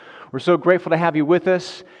We're so grateful to have you with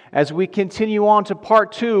us as we continue on to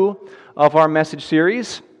part 2 of our message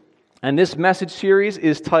series. And this message series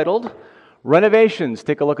is titled Renovations.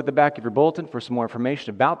 Take a look at the back of your bulletin for some more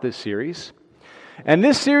information about this series. And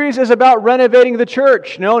this series is about renovating the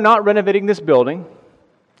church. No, not renovating this building,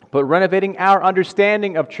 but renovating our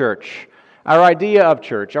understanding of church, our idea of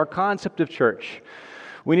church, our concept of church.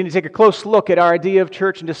 We need to take a close look at our idea of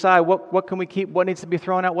church and decide what can we keep, what needs to be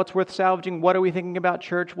thrown out, what's worth salvaging, what are we thinking about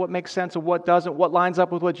church, what makes sense and what doesn't, what lines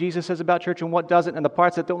up with what Jesus says about church and what doesn't, and the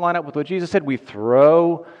parts that don't line up with what Jesus said, we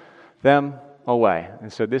throw them away.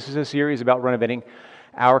 And so this is a series about renovating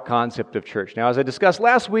our concept of church. Now, as I discussed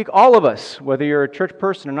last week, all of us, whether you're a church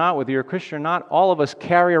person or not, whether you're a Christian or not, all of us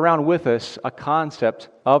carry around with us a concept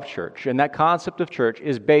of church. And that concept of church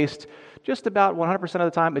is based just about 100% of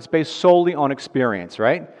the time, it's based solely on experience,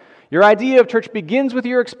 right? Your idea of church begins with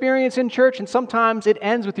your experience in church, and sometimes it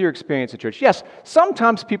ends with your experience in church. Yes,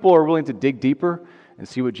 sometimes people are willing to dig deeper and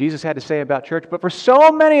see what Jesus had to say about church, but for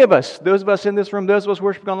so many of us, those of us in this room, those of us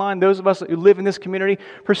worshiping online, those of us who live in this community,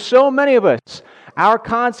 for so many of us, our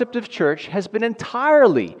concept of church has been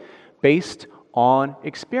entirely based on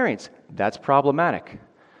experience. That's problematic.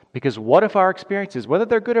 Because what if our experiences, whether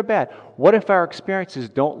they're good or bad, what if our experiences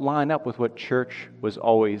don't line up with what church was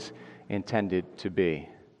always intended to be?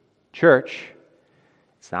 Church,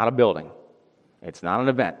 it's not a building. It's not an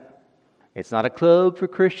event. It's not a club for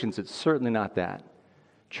Christians. It's certainly not that.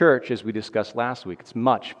 Church, as we discussed last week, it's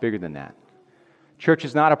much bigger than that. Church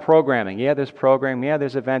is not a programming. Yeah, there's programming. Yeah,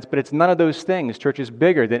 there's events. But it's none of those things. Church is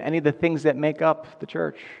bigger than any of the things that make up the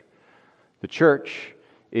church. The church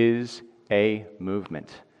is a movement.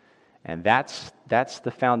 And that's the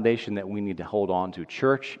foundation that we need to hold on to.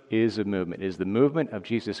 Church is a movement. It is the movement of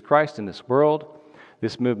Jesus Christ in this world.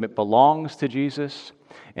 This movement belongs to Jesus.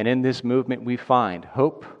 And in this movement we find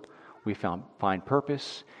hope, we find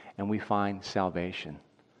purpose, and we find salvation.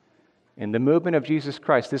 In the movement of Jesus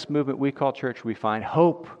Christ, this movement we call church, we find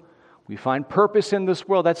hope. We find purpose in this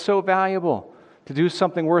world. That's so valuable. To do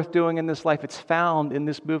something worth doing in this life, it's found in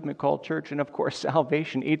this movement called church. And of course,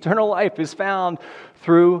 salvation, eternal life is found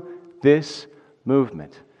through this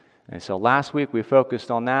movement. And so last week we focused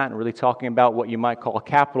on that and really talking about what you might call a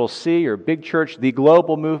capital C or big church, the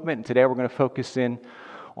global movement. And today we're going to focus in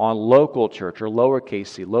on local church or lowercase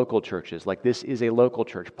c, local churches. Like this is a local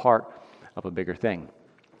church, part of a bigger thing.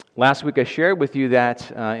 Last week I shared with you that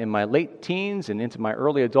in my late teens and into my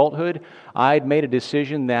early adulthood, I'd made a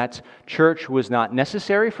decision that church was not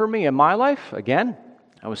necessary for me in my life. Again,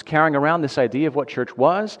 I was carrying around this idea of what church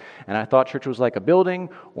was, and I thought church was like a building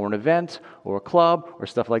or an event or a club or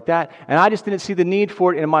stuff like that, and I just didn't see the need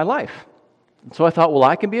for it in my life. So I thought, well,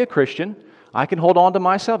 I can be a Christian, I can hold on to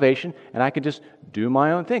my salvation, and I can just do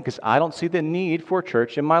my own thing because I don't see the need for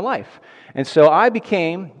church in my life. And so I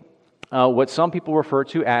became what some people refer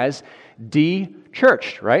to as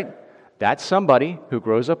de-churched, right? That's somebody who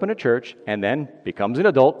grows up in a church and then becomes an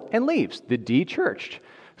adult and leaves, the de-churched.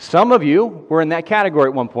 Some of you were in that category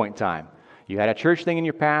at one point in time. You had a church thing in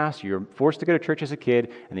your past, you were forced to go to church as a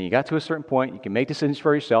kid, and then you got to a certain point, you can make decisions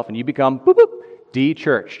for yourself, and you become, boop, boop,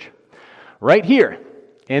 de-churched. Right here,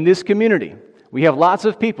 in this community, we have lots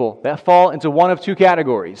of people that fall into one of two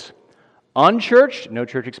categories. Unchurched, no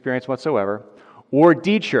church experience whatsoever, or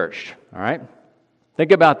de-churched, all right?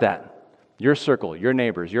 Think about that. Your circle, your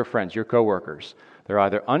neighbors, your friends, your coworkers, they're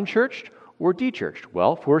either unchurched or de-churched.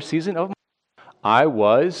 Well, for a season of I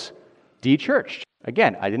was de-churched.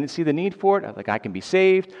 Again, I didn't see the need for it. I can be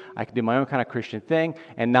saved. I can do my own kind of Christian thing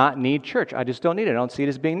and not need church. I just don't need it. I don't see it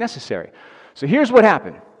as being necessary. So here's what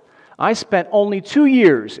happened. I spent only 2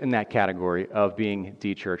 years in that category of being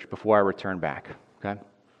de-churched before I returned back. Okay,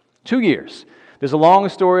 2 years. There's a long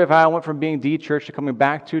story of how I went from being de-churched to coming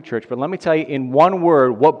back to church. But let me tell you in one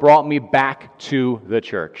word what brought me back to the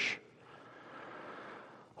church.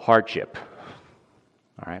 Hardship.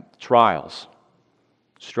 All right, trials.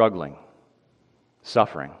 Struggling,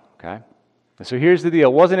 suffering, okay? And so here's the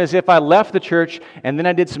deal. It wasn't as if I left the church and then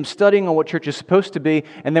I did some studying on what church is supposed to be,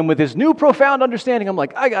 and then with this new profound understanding, I'm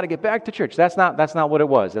like, I got to get back to church. That's not what it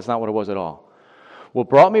was. That's not what it was at all. What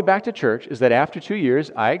brought me back to church is that after 2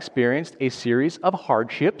 years, I experienced a series of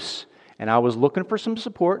hardships, and I was looking for some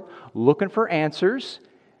support, looking for answers,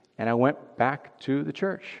 and I went back to the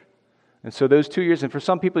church. And so those 2 years, and for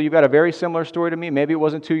some people, you've got a very similar story to me. Maybe it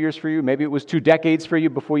wasn't 2 years for you. Maybe it was 2 decades for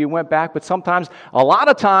you before you went back. But sometimes, a lot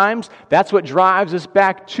of times, that's what drives us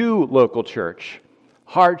back to local church.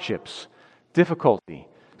 Hardships, difficulty,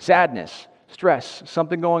 sadness, stress,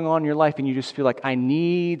 something going on in your life, and you just feel like, I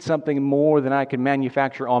need something more than I can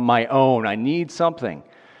manufacture on my own. I need something.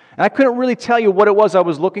 And I couldn't really tell you what it was I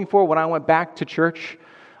was looking for when I went back to church.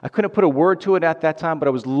 I couldn't put a word to it at that time, but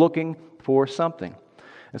I was looking for something.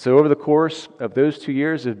 And so over the course of those 2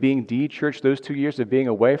 years of being de-churched, those 2 years of being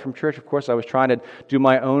away from church, of course, I was trying to do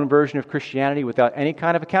my own version of Christianity without any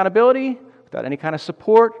kind of accountability, without any kind of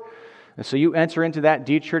support. And so you enter into that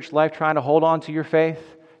de-churched life trying to hold on to your faith,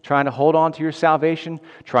 trying to hold on to your salvation,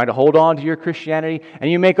 trying to hold on to your Christianity, and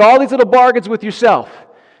you make all these little bargains with yourself. You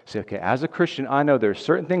say, okay, as a Christian, I know there's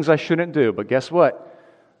certain things I shouldn't do, but guess what?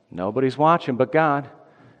 Nobody's watching but God.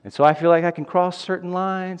 And so I feel like I can cross certain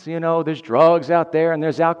lines. There's drugs out there, and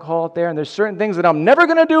there's alcohol out there, and there's certain things that I'm never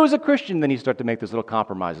going to do as a Christian. Then you start to make those little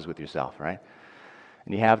compromises with yourself, right?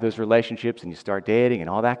 And you have those relationships, and you start dating, and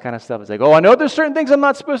all that kind of stuff. It's like, I know there's certain things I'm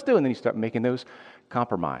not supposed to do, and then you start making those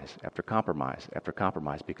compromise after compromise after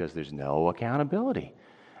compromise because there's no accountability.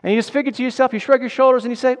 And you just figure to yourself, you shrug your shoulders,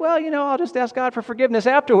 and you say, I'll just ask God for forgiveness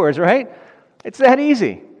afterwards, right? It's that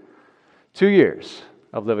easy. 2 years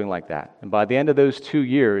of living like that. And by the end of those 2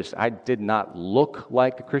 years, I did not look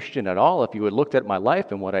like a Christian at all. If you had looked at my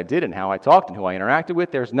life and what I did and how I talked and who I interacted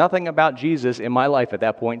with, there's nothing about Jesus in my life at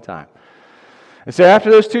that point in time. And so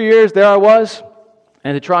after those 2 years, there I was.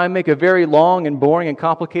 And to try and make a very long and boring and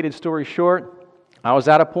complicated story short, I was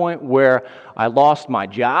at a point where I lost my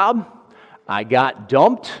job, I got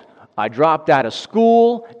dumped, I dropped out of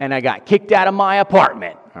school, and I got kicked out of my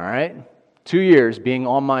apartment, all right? 2 years being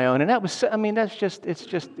on my own, and that was,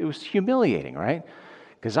 it was humiliating, right?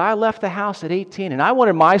 Because I left the house at 18, and I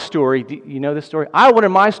wanted my story, you know this story? I wanted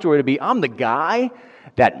my story to be, I'm the guy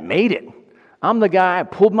that made it. I'm the guy, I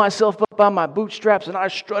pulled myself up on my bootstraps, and I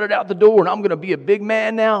strutted out the door, and I'm going to be a big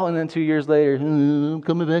man now, and then 2 years later, I'm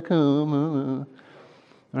coming back home, all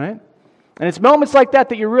right? And it's moments like that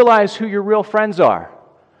that you realize who your real friends are.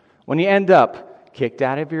 When you end up kicked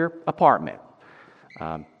out of your apartment,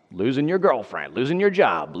 losing your girlfriend, losing your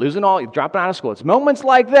job, dropping out of school. It's moments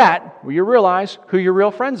like that where you realize who your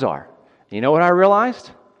real friends are. You know what I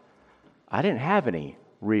realized? I didn't have any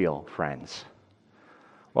real friends.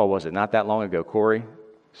 Well, was it not that long ago? Corey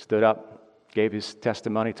stood up, gave his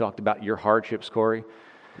testimony, talked about your hardships, Corey.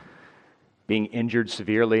 Being injured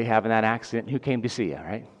severely, having that accident. Who came to see you,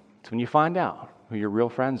 right? It's when you find out who your real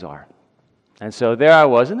friends are. And so there I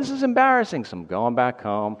was, and this is embarrassing. So I'm going back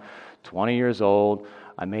home, 20 years old.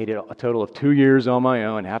 I made it a total of 2 years on my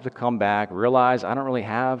own, have to come back, realize I don't really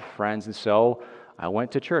have friends, and so I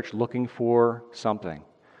went to church looking for something.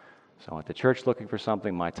 So I went to church looking for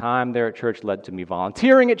something. My time there at church led to me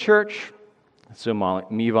volunteering at church. So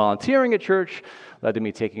me volunteering at church led to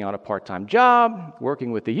me taking on a part-time job,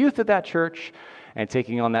 working with the youth at that church, and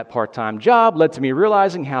taking on that part-time job led to me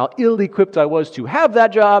realizing how ill-equipped I was to have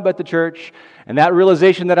that job at the church, and that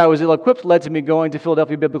realization that I was ill-equipped led to me going to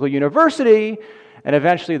Philadelphia Biblical University. And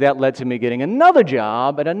eventually that led to me getting another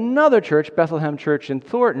job at another church, Bethlehem Church in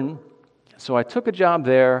Thornton. So I took a job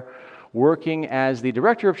there working as the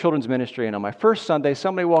director of children's ministry. And on my first Sunday,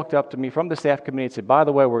 somebody walked up to me from the staff committee and said, by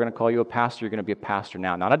the way, we're going to call you a pastor. You're going to be a pastor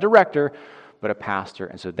now. Not a director, but a pastor.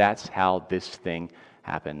 And so that's how this thing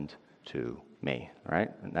happened to me,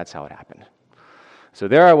 right? And that's how it happened. So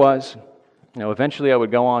there I was. Eventually I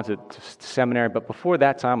would go on to seminary. But before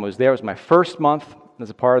that time I was there. It was my first month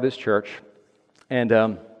as a part of this church. And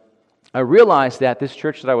I realized that this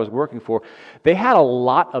church that I was working for, they had a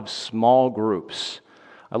lot of small groups.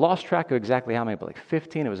 I lost track of exactly how many, but like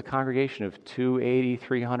 15. It was a congregation of 280,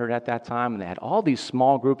 300 at that time, and they had all these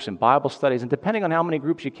small groups and Bible studies. And depending on how many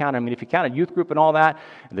groups you count, if you counted youth group and all that,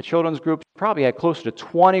 and the children's group, you probably had closer to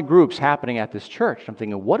 20 groups happening at this church. I'm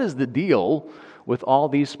thinking, what is the deal with all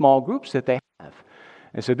these small groups that they have?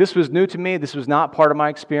 And so this was new to me. This was not part of my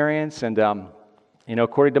experience, and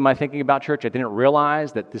according to my thinking about church, I didn't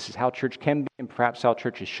realize that this is how church can be and perhaps how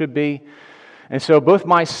churches should be. And so both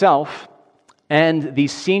myself and the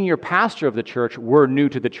senior pastor of the church were new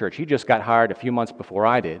to the church. He just got hired a few months before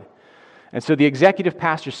I did. And so the executive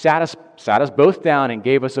pastor sat us both down and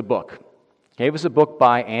gave us a book. Gave us a book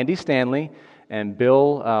by Andy Stanley and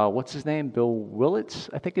Bill, what's his name? Bill Willits,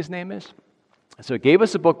 I think his name is. So he gave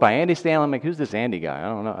us a book by Andy Stanley. I'm like, who's this Andy guy? I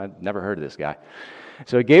don't know. I've never heard of this guy.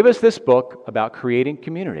 So he gave us this book about creating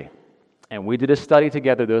community. And we did a study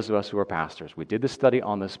together, those of us who are pastors. We did the study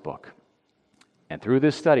on this book. And through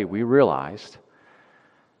this study, we realized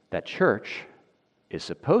that church is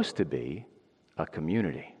supposed to be a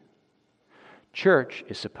community. Church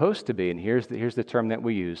is supposed to be, and here's the term that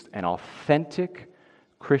we used, an authentic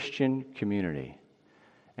Christian community.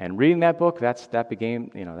 And reading that book, that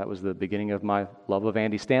was the beginning of my love of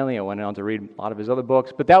Andy Stanley. I went on to read a lot of his other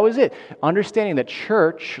books, but that was it. Understanding that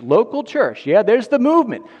church, local church, yeah, there's the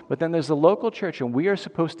movement, but then there's the local church, and we are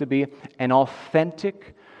supposed to be an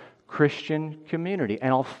authentic Christian community,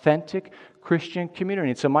 an authentic Christian community.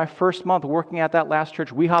 And so my first month working at that last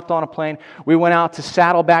church, we hopped on a plane. We went out to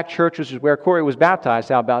Saddleback Church, which is where Corey was baptized.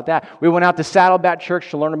 How about that? We went out to Saddleback Church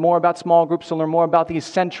to learn more about small groups, to learn more about the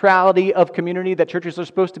centrality of community, that churches are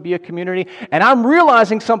supposed to be a community. And I'm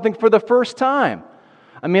realizing something for the first time.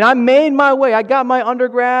 I mean, I made my way. I got my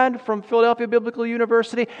undergrad from Philadelphia Biblical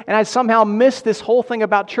University, and I somehow missed this whole thing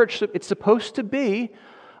about church. It's supposed to be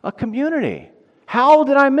a community. How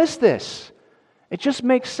did I miss this? It just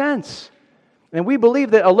makes sense. And we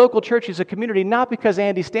believe that a local church is a community not because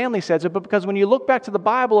Andy Stanley says it, but because when you look back to the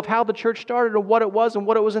Bible of how the church started and what it was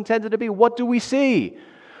intended to be, what do we see?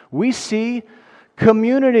 We see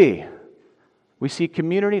community. We see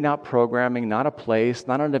community, not programming, not a place,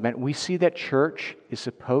 not an event. We see that church is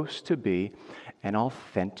supposed to be an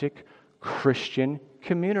authentic Christian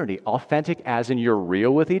community. Authentic as in you're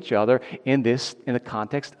real with each other in the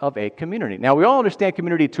context of a community. Now, we all understand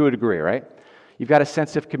community to a degree, right? You've got a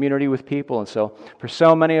sense of community with people, and so for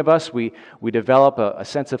so many of us, we develop a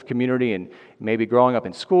sense of community, and maybe growing up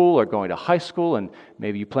in school or going to high school, and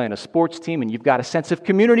maybe you play in a sports team, and you've got a sense of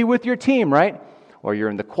community with your team, right? Or you're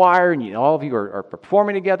in the choir, and all of you are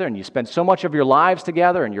performing together, and you spend so much of your lives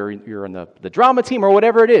together, and you're in the drama team, or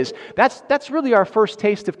whatever it is. That's really our first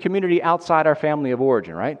taste of community outside our family of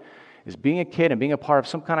origin, right? Is being a kid and being a part of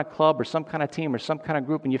some kind of club or some kind of team or some kind of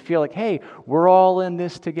group, and you feel like, hey, we're all in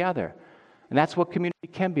this together. And that's what community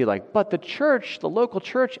can be like. But the church, the local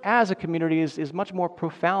church as a community is much more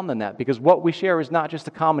profound than that, because what we share is not just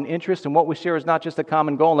a common interest, and what we share is not just a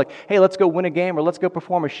common goal, like, hey, let's go win a game or let's go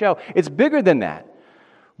perform a show. It's bigger than that.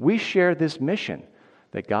 We share this mission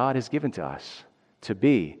that God has given to us to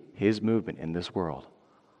be His movement in this world,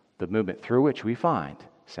 the movement through which we find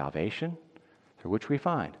salvation, through which we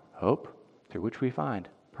find hope, through which we find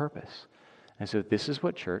purpose. And so this is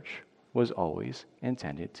what church was always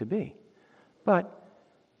intended to be. But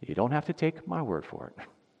you don't have to take my word for it.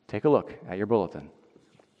 Take a look at your bulletin.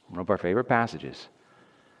 One of our favorite passages,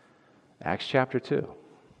 Acts chapter 2.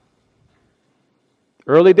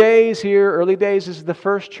 Early days here, early days, this is the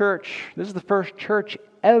first church. This is the first church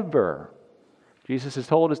ever. Jesus has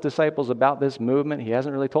told His disciples about this movement. He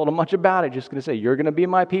hasn't really told them much about it. Just going to say, you're going to be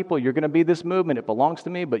my people. You're going to be this movement. It belongs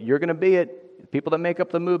to me, but you're going to be it. The people that make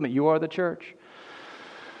up the movement, you are the church.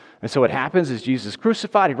 And so what happens is Jesus is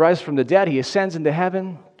crucified. He rises from the dead. He ascends into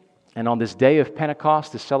heaven. And on this day of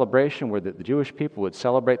Pentecost, this celebration where the Jewish people would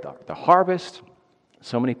celebrate the harvest,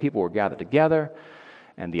 so many people were gathered together.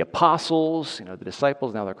 And the apostles, the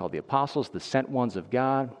disciples, now they're called the apostles, the sent ones of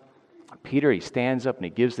God. Peter, he stands up and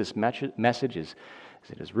he gives this message. It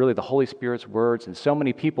is really the Holy Spirit's words. And so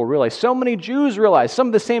many people realize, so many Jews realize, some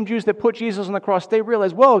of the same Jews that put Jesus on the cross, they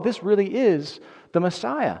realize, whoa, this really is the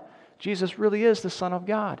Messiah. Jesus really is the Son of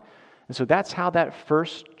God. And so that's how that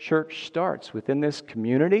first church starts. Within this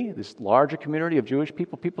community, this larger community of Jewish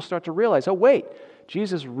people, people start to realize, oh wait,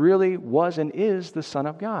 Jesus really was and is the Son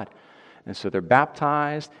of God. And so they're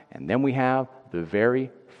baptized, and then we have the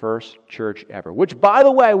very first church ever, which, by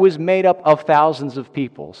the way, was made up of thousands of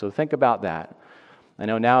people. So think about that. I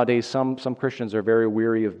know nowadays some Christians are very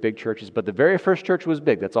weary of big churches, but the very first church was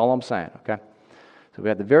big. That's all I'm saying, okay? So we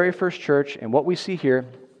had the very first church, and what we see here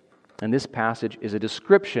in this passage is a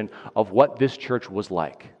description of what this church was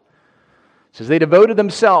like. It says they devoted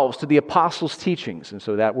themselves to the apostles' teachings. And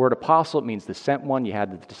so that word apostle, it means the sent one. You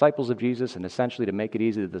had the disciples of Jesus, and essentially to make it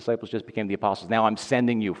easy, the disciples just became the apostles. Now I'm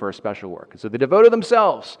sending you for a special work. And so they devoted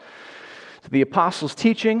themselves to the apostles'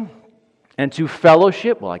 teaching and to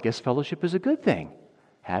fellowship. Well, I guess fellowship is a good thing.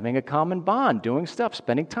 Having a common bond, doing stuff,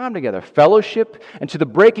 spending time together. Fellowship and to the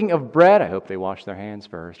breaking of bread. I hope they wash their hands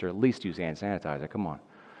first, or at least use hand sanitizer. Come on.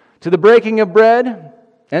 To the breaking of bread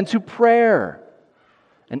and to prayer.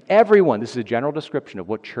 And everyone, this is a general description of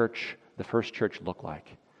what church, the first church, looked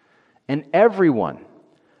like. And everyone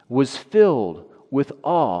was filled with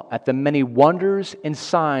awe at the many wonders and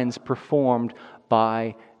signs performed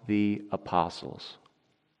by the apostles.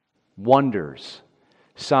 Wonders,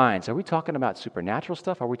 signs. Are we talking about supernatural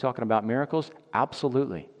stuff? Are we talking about miracles?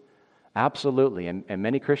 Absolutely. Absolutely. And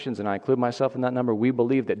many Christians, and I include myself in that number, we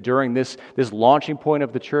believe that during this launching point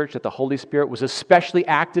of the church, that the Holy Spirit was especially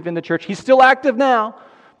active in the church. He's still active now.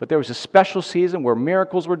 But there was a special season where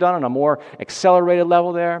miracles were done on a more accelerated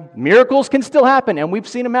level there. Miracles can still happen, and we've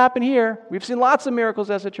seen them happen here. We've seen lots of miracles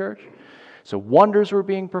as a church. So wonders were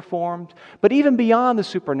being performed. But even beyond the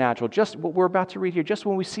supernatural, just what we're about to read here, just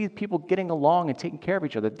when we see people getting along and taking care of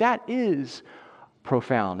each other, that is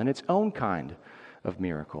profound in its own kind of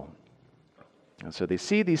miracle. And so they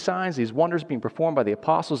see these signs, these wonders being performed by the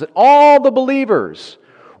apostles, that all the believers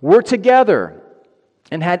were together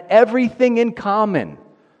and had everything in common.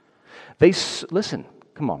 Listen,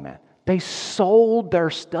 come on, man. They sold their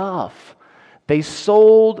stuff. They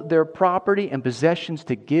sold their property and possessions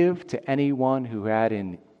to give to anyone who had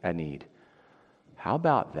a need. How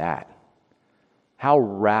about that? How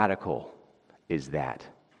radical is that?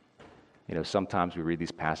 Sometimes we read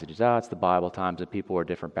these passages, it's the Bible times, and people were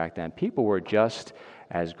different back then. People were just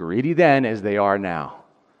as greedy then as they are now.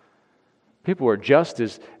 People were just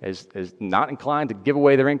as not inclined to give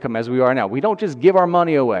away their income as we are now. We don't just give our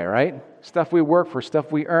money away, right? Stuff we work for,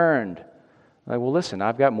 stuff we earned. Like, well, listen,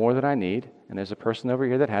 I've got more than I need, and there's a person over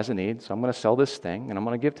here that has a need, so I'm going to sell this thing, and I'm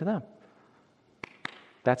going to give to them.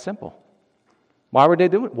 That's simple. Why were they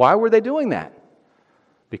doing that?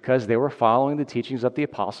 Because they were following the teachings of the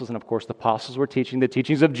apostles, and of course the apostles were teaching the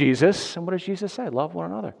teachings of Jesus. And what does Jesus say? Love one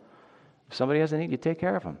another. If somebody has a need, you take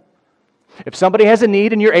care of them. If somebody has a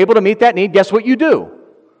need and you're able to meet that need, guess what you do?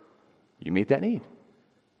 You meet that need.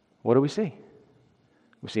 What do we see?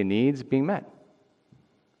 We see needs being met.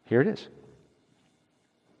 Here it is.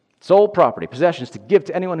 Sold property, possessions to give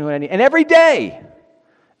to anyone who had any. And every day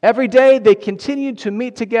they continued to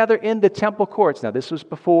meet together in the temple courts. Now, this was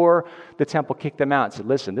before the temple kicked them out and said,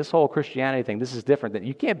 listen, this whole Christianity thing, this is different.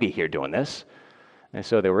 You can't be here doing this. And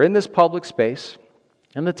so they were in this public space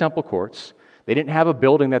in the temple courts. They didn't have a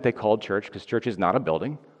building that they called church, because church is not a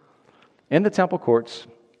building. In the temple courts,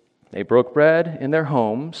 they broke bread in their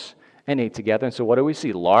homes and ate together. And so what do we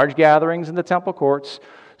see? Large gatherings in the temple courts,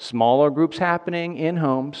 smaller groups happening in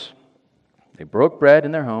homes. They broke bread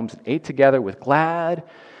in their homes and ate together with glad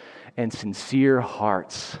and sincere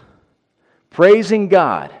hearts, praising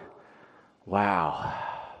God. Wow.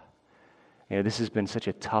 This has been such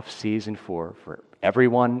a tough season for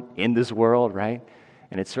everyone in this world, right?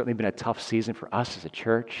 And it's certainly been a tough season for us as a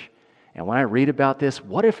church. And when I read about this,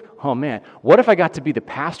 what if I got to be the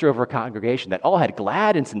pastor over a congregation that all had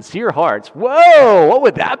glad and sincere hearts? Whoa, what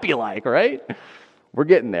would that be like, right? We're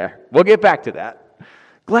getting there. We'll get back to that.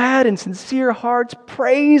 Glad and sincere hearts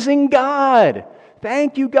praising God.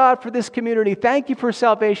 Thank you, God, for this community. Thank you for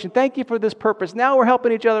salvation. Thank you for this purpose. Now we're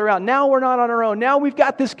helping each other out. Now we're not on our own. Now we've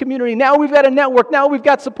got this community. Now we've got a network. Now we've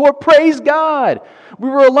got support. Praise God. We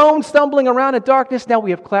were alone, stumbling around in darkness. Now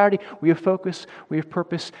we have clarity. We have focus. We have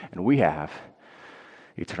purpose. And we have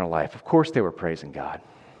eternal life. Of course they were praising God.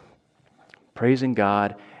 Praising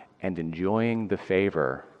God and enjoying the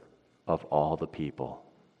favor of all the people.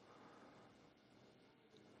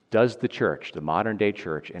 Does the church, the modern day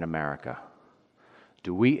church in America,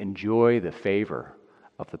 do we enjoy the favor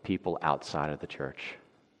of the people outside of the church?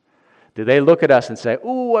 Do they look at us and say,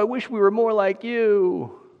 "Ooh, I wish we were more like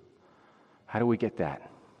you"? How do we get that?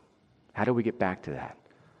 How do we get back to that?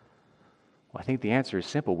 Well, I think the answer is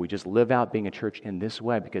simple. We just live out being a church in this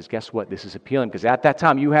way, because guess what? This is appealing, because at that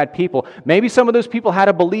time you had people, maybe some of those people had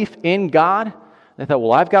a belief in God. They thought,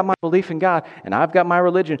 well, I've got my belief in God, and I've got my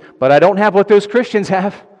religion, but I don't have what those Christians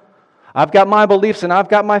have. I've got my beliefs, and I've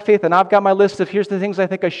got my faith, and I've got my list of here's the things I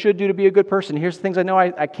think I should do to be a good person. Here's the things I know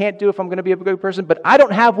I can't do if I'm going to be a good person, but I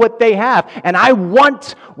don't have what they have, and I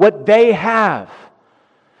want what they have.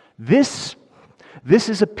 This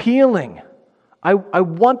is appealing. I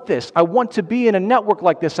want this. I want to be in a network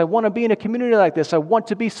like this. I want to be in a community like this. I want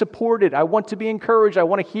to be supported. I want to be encouraged. I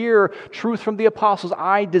want to hear truth from the apostles.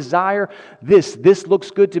 I desire this. This looks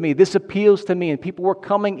good to me. This appeals to me. And people were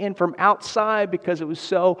coming in from outside because it was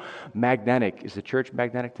so magnetic. Is the church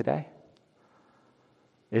magnetic today?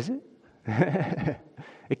 Is it?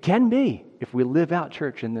 It can be if we live out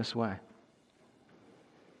church in this way.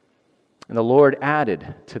 And the Lord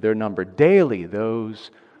added to their number daily those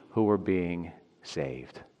who were being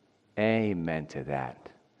saved. Amen to that.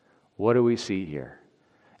 What do we see here?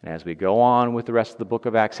 And as we go on with the rest of the book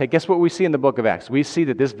of Acts, hey, guess what we see in the book of Acts? We see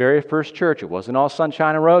that this very first church, it wasn't all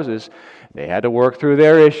sunshine and roses. They had to work through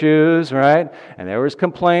their issues, right? And there was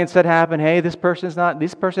complaints that happened. Hey, this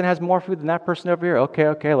person has more food than that person over here.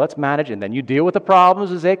 Okay, let's manage. And then you deal with the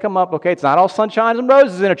problems as they come up. Okay, it's not all sunshine and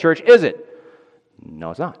roses in a church, is it? No,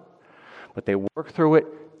 it's not. But they work through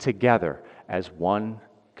it together as one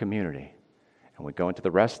community. And we go into the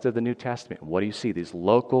rest of the New Testament. What do you see? These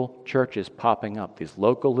local churches popping up, these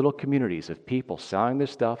local little communities of people selling their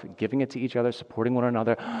stuff, giving it to each other, supporting one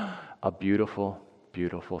another. A beautiful,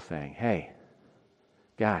 beautiful thing. Hey,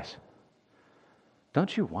 guys,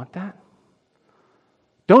 don't you want that?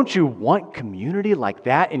 Don't you want community like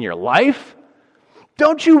that in your life?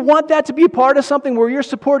 Don't you want that to be a part of something where you're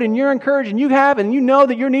supported and you're encouraged and you have and you know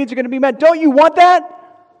that your needs are going to be met? Don't you want that?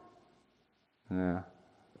 Yeah.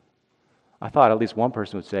 I thought at least one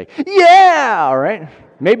person would say, yeah, all right?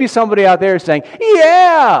 Maybe somebody out there is saying,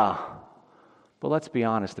 yeah. But let's be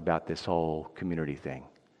honest about this whole community thing.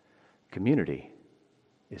 Community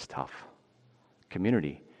is tough.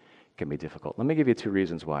 Community can be difficult. Let me give you 2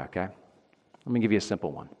 reasons why, okay? Let me give you a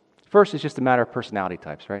simple one. First, it's just a matter of personality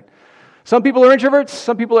types, right? Some people are introverts,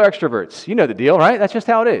 some people are extroverts. You know the deal, right? That's just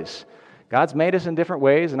how it is. God's made us in different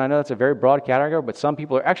ways, and I know that's a very broad category, but some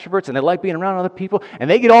people are extroverts, and they like being around other people, and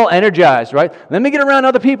they get all energized, right? Let me get around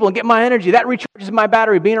other people and get my energy. That recharges my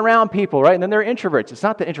battery, being around people, right? And then they're introverts. It's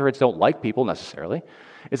not that introverts don't like people necessarily.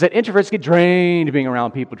 It's that introverts get drained being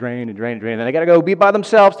around people, drained. And then they got to go be by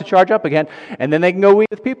themselves to charge up again, and then they can go be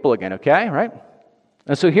with people again, okay, right?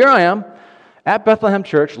 And so here I am at Bethlehem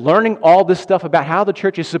Church learning all this stuff about how the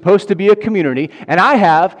church is supposed to be a community, and I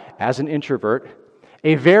have, as an introvert,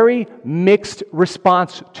 a very mixed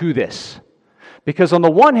response to this. Because on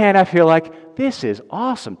the one hand, I feel like, this is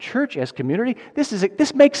awesome. Church as community,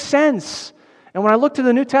 this makes sense. And when I look to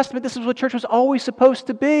the New Testament, this is what church was always supposed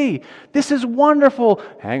to be. This is wonderful.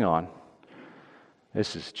 Hang on.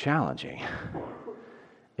 This is challenging.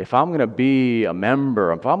 If I'm going to be a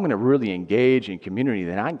member, if I'm going to really engage in community,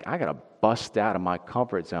 then I got to bust out of my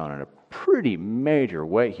comfort zone in a pretty major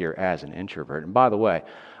way here as an introvert. And by the way,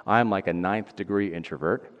 I'm like a 9th degree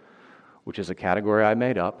introvert, which is a category I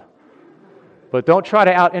made up. But don't try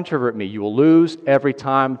to out-introvert me. You will lose every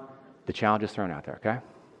time the challenge is thrown out there, okay?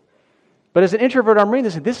 But as an introvert, I'm reading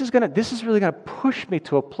this, and this is really going to push me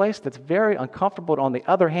to a place that's very uncomfortable. But on the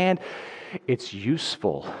other hand, it's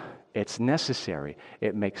useful. It's necessary.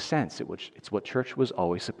 It makes sense. It's what church was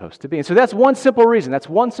always supposed to be. And so that's one simple reason. That's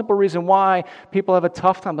one simple reason why people have a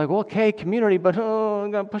tough time. Like, well, okay, community, but it's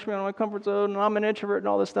going to push me out of my comfort zone, and I'm an introvert and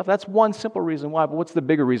all this stuff. That's one simple reason why. But what's the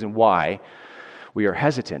bigger reason why we are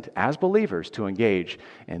hesitant as believers to engage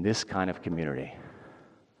in this kind of community?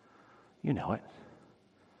 You know it.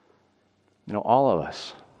 You know, all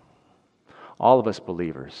of us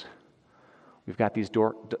believers, we've got these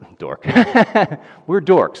dork. We're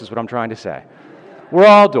dorks, is what I'm trying to say. We're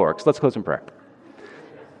all dorks. Let's close in prayer.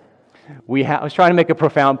 I was trying to make a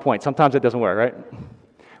profound point. Sometimes it doesn't work, right?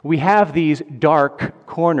 We have these dark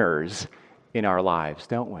corners in our lives,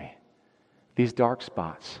 don't we? These dark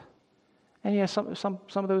spots. And yeah, some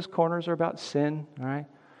of those corners are about sin, all right?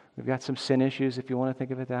 We've got some sin issues, if you want to think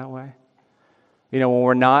of it that way. You know, when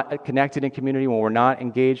we're not connected in community, when we're not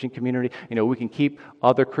engaged in community, you know, we can keep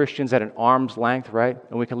other Christians at an arm's length, right?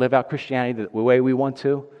 And we can live out Christianity the way we want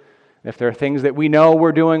to. If there are things that we know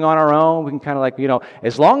we're doing on our own, we can kind of like, you know,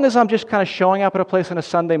 as long as I'm just kind of showing up at a place on a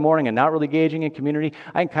Sunday morning and not really engaging in community,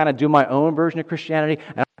 I can kind of do my own version of Christianity,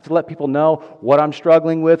 and I have to let people know what I'm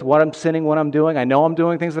struggling with, what I'm sinning, what I'm doing. I know I'm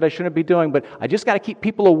doing things that I shouldn't be doing, but I just got to keep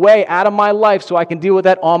people away out of my life so I can deal with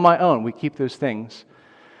that on my own. We keep those things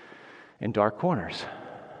in dark corners.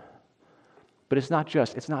 But it's not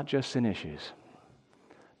just sin issues.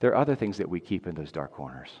 There are other things that we keep in those dark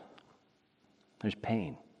corners. There's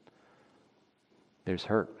pain. There's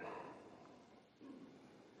hurt.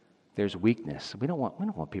 There's weakness. We don't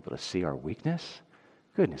want people to see our weakness.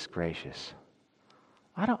 Goodness gracious.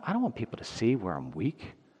 I don't want people to see where I'm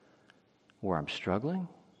weak, where I'm struggling.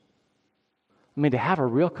 I mean, to have a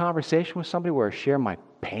real conversation with somebody where I share my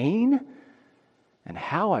pain and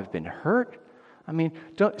how I've been hurt. I mean,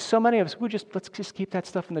 so many of us, let's just keep that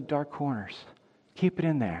stuff in the dark corners. Keep it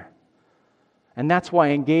in there. And that's why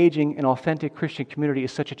engaging in authentic Christian community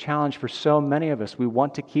is such a challenge for so many of us. We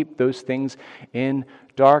want to keep those things in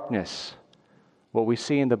darkness. What we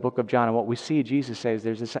see in the book of John and what we see Jesus says,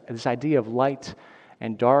 there's this idea of light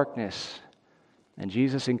and darkness. And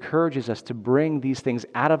Jesus encourages us to bring these things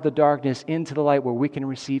out of the darkness into the light where we can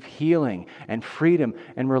receive healing and freedom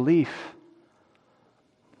and relief.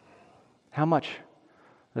 How much,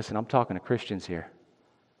 listen, I'm talking to Christians here.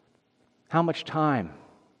 How much time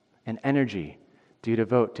and energy do you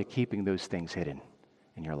devote to keeping those things hidden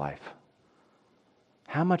in your life?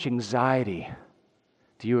 How much anxiety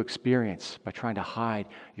do you experience by trying to hide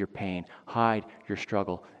your pain, hide your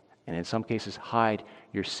struggle, and in some cases, hide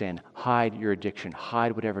your sin, hide your addiction,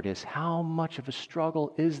 hide whatever it is? How much of a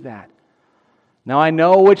struggle is that? Now, I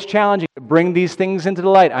know it's challenging to bring these things into the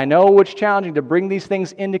light. I know it's challenging to bring these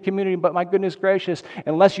things into community, but my goodness gracious,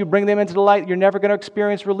 unless you bring them into the light, you're never going to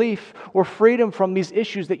experience relief or freedom from these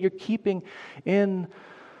issues that you're keeping in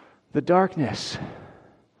the darkness.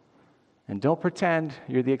 And don't pretend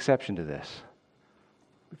you're the exception to this.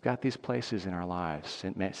 We've got these places in our lives,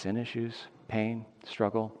 sin issues, pain,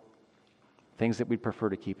 struggle, things that we'd prefer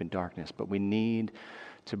to keep in darkness, but we need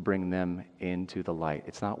to bring them into the light.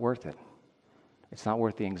 It's not worth it. It's not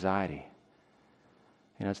worth the anxiety.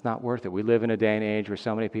 You know, it's not worth it. We live in a day and age where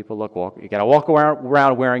so many people you got to walk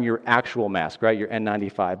around wearing your actual mask, right? Your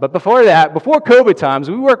N95. But before that, before COVID times,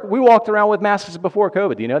 we walked around with masks before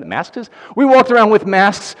COVID. Do you know what masks is? We walked around with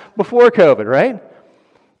masks before COVID, right?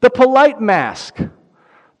 The polite mask.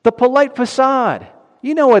 The polite facade.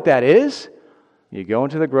 You know what that is. You go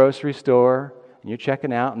into the grocery store, and you're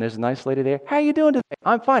checking out, and there's a nice lady there. How are you doing today?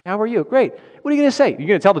 I'm fine. How are you? Great. What are you going to say? You're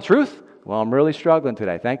going to tell the truth? Well, I'm really struggling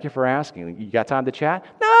today. Thank you for asking. You got time to chat?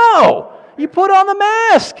 No! You put on the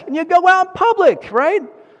mask, and you go out in public, right? You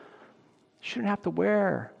shouldn't have to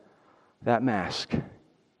wear that mask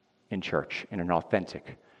in church, in an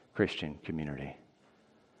authentic Christian community.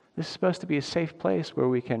 This is supposed to be a safe place where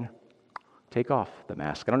we can take off the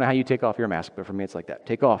mask. I don't know how you take off your mask, but for me it's like that.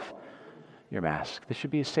 Take off your mask. This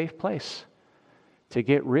should be a safe place to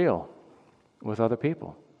get real with other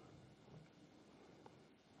people.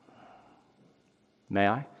 May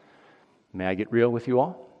I? May I get real with you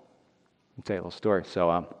all? I'll tell you a little story.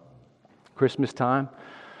 So, Christmas time,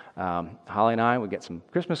 Holly and I, we get some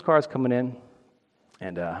Christmas cards coming in,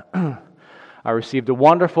 and I received a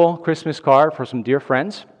wonderful Christmas card for some dear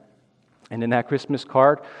friends, and in that Christmas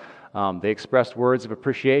card, they expressed words of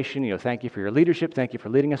appreciation. Thank you for your leadership, thank you for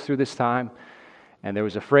leading us through this time, and there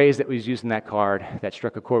was a phrase that was used in that card that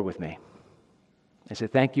struck a chord with me. It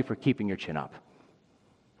said, "Thank you for keeping your chin up."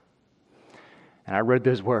 And I read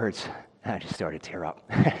those words, and I just started to tear up.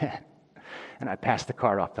 And I passed the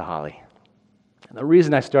card off to Holly. And the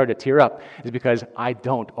reason I started to tear up is because I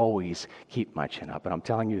don't always keep my chin up, and I'm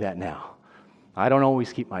telling you that now. I don't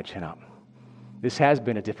always keep my chin up. This has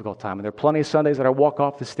been a difficult time, and there are plenty of Sundays that I walk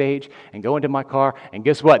off the stage and go into my car, and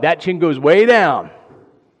guess what? That chin goes way down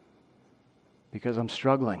because I'm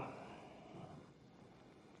struggling.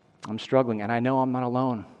 I'm struggling, and I know I'm not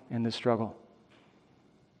alone in this struggle.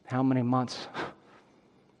 How many months?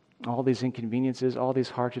 All these inconveniences, all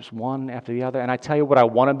these hardships, one after the other. And I tell you what I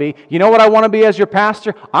want to be. You know what I want to be as your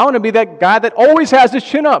pastor? I want to be that guy that always has his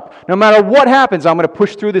chin up. No matter what happens, I'm going to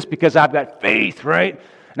push through this because I've got faith, right?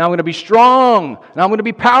 And I'm going to be strong, and I'm going to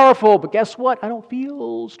be powerful. But guess what? I don't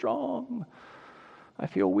feel strong. I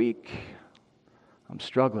feel weak. I'm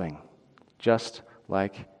struggling, just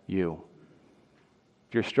like you.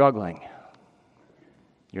 If you're struggling,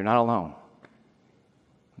 you're not alone.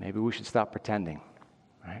 Maybe we should stop pretending,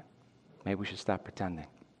 right? Maybe we should stop pretending.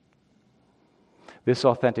 This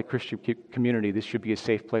authentic Christian community, this should be a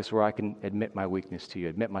safe place where I can admit my weakness to you,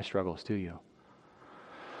 admit my struggles to you.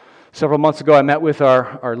 Several months ago, I met with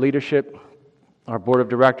our leadership, our board of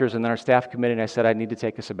directors, and then our staff committee, and I said, I need to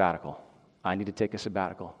take a sabbatical. I need to take a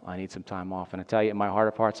sabbatical. I need some time off. And I tell you, in my heart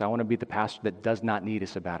of hearts, I want to be the pastor that does not need a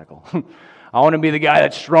sabbatical. I want to be the guy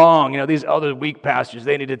that's strong. These other weak pastors,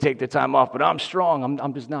 they need to take their time off, but I'm strong.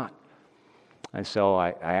 I'm just not. And so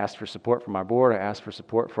I asked for support from our board. I asked for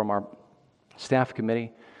support from our staff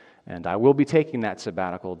committee. And I will be taking that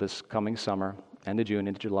sabbatical this coming summer, end of June,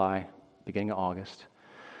 into July, beginning of August.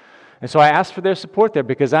 And so I asked for their support there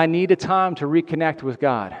because I need a time to reconnect with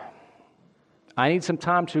God. I need some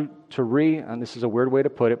time to and this is a weird way to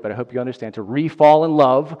put it, but I hope you understand, to re-fall in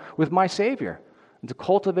love with my Savior and to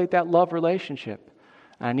cultivate that love relationship.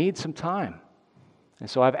 I need some time. And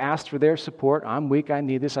so I've asked for their support. I'm weak, I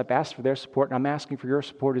need this. I've asked for their support, and I'm asking for your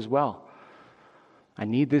support as well. I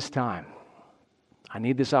need this time. I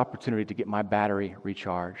need this opportunity to get my battery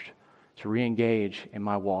recharged, to re-engage in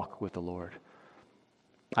my walk with the Lord.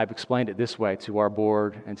 I've explained it this way to our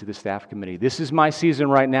board and to the staff committee. This is my season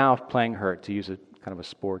right now of playing hurt, to use a kind of a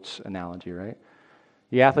sports analogy, right?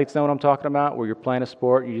 The athletes know what I'm talking about, where you're playing a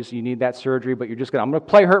sport, you need that surgery, but I'm going to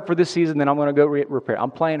play hurt for this season, then I'm going to go repair.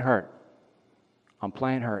 I'm playing hurt. I'm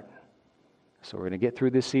playing hurt. So we're going to get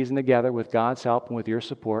through this season together with God's help and with your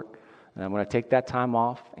support, and I'm going to take that time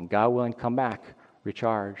off, and God willing, come back,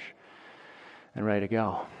 recharge, and ready to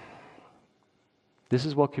go. This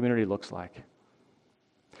is what community looks like.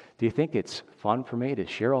 Do you think it's fun for me to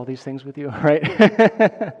share all these things with you, right?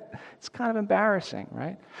 It's kind of embarrassing,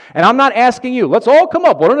 right? And I'm not asking you, let's all come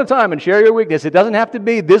up one at a time and share your weakness. It doesn't have to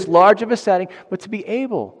be this large of a setting, but to be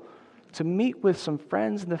able to meet with some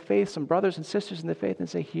friends in the faith, some brothers and sisters in the faith, and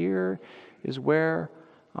say, here is where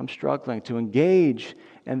I'm struggling, to engage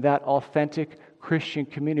in that authentic Christian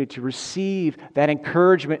community, to receive that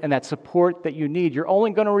encouragement and that support that you need. You're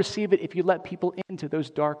only going to receive it if you let people into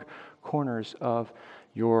those dark corners of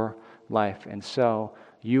your life. And so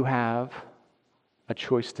you have a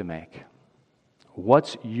choice to make.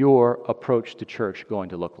 What's your approach to church going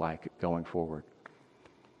to look like going forward?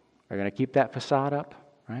 Are you going to keep that facade up,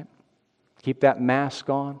 right? Keep that mask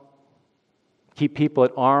on? Keep people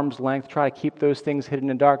at arm's length? Try to keep those things hidden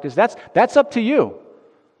in darkness? That's up to you.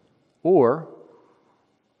 Or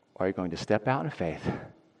are you going to step out in faith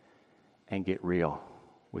and get real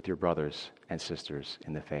with your brothers and sisters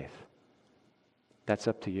in the faith? That's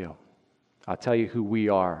up to you. I'll tell you who we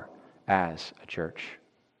are as a church.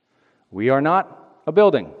 We are not a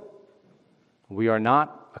building. We are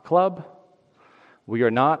not not a club. We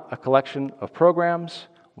are not a collection of programs.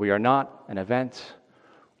 We are not an event.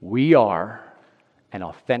 We are an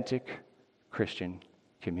authentic Christian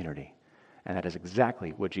community. And that is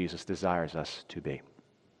exactly what Jesus desires us to be.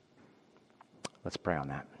 Let's pray on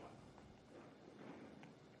that.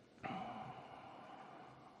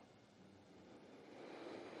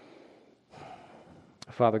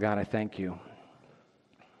 Father God, I thank you.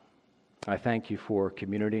 I thank you for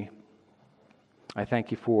community. I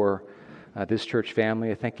thank you for this church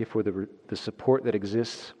family. I thank you for the support that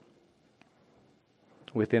exists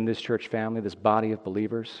within this church family, this body of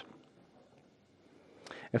believers.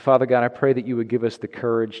 And Father God, I pray that you would give us the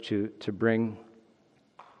courage to bring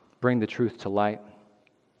the truth to light.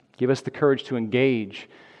 Give us the courage to engage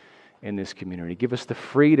in this community. Give us the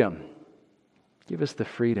freedom. Give us the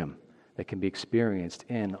freedom that can be experienced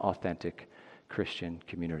in authentic Christian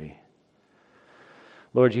community.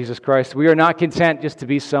 Lord Jesus Christ, we are not content just to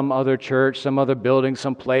be some other church, some other building,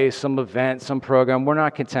 some place, some event, some program. We're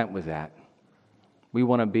not content with that. We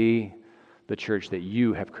want to be the church that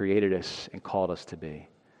you have created us and called us to be.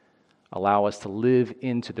 Allow us to live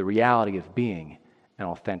into the reality of being an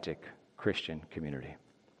authentic Christian community.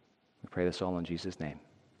 We pray this all in Jesus' name.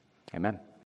 Amen.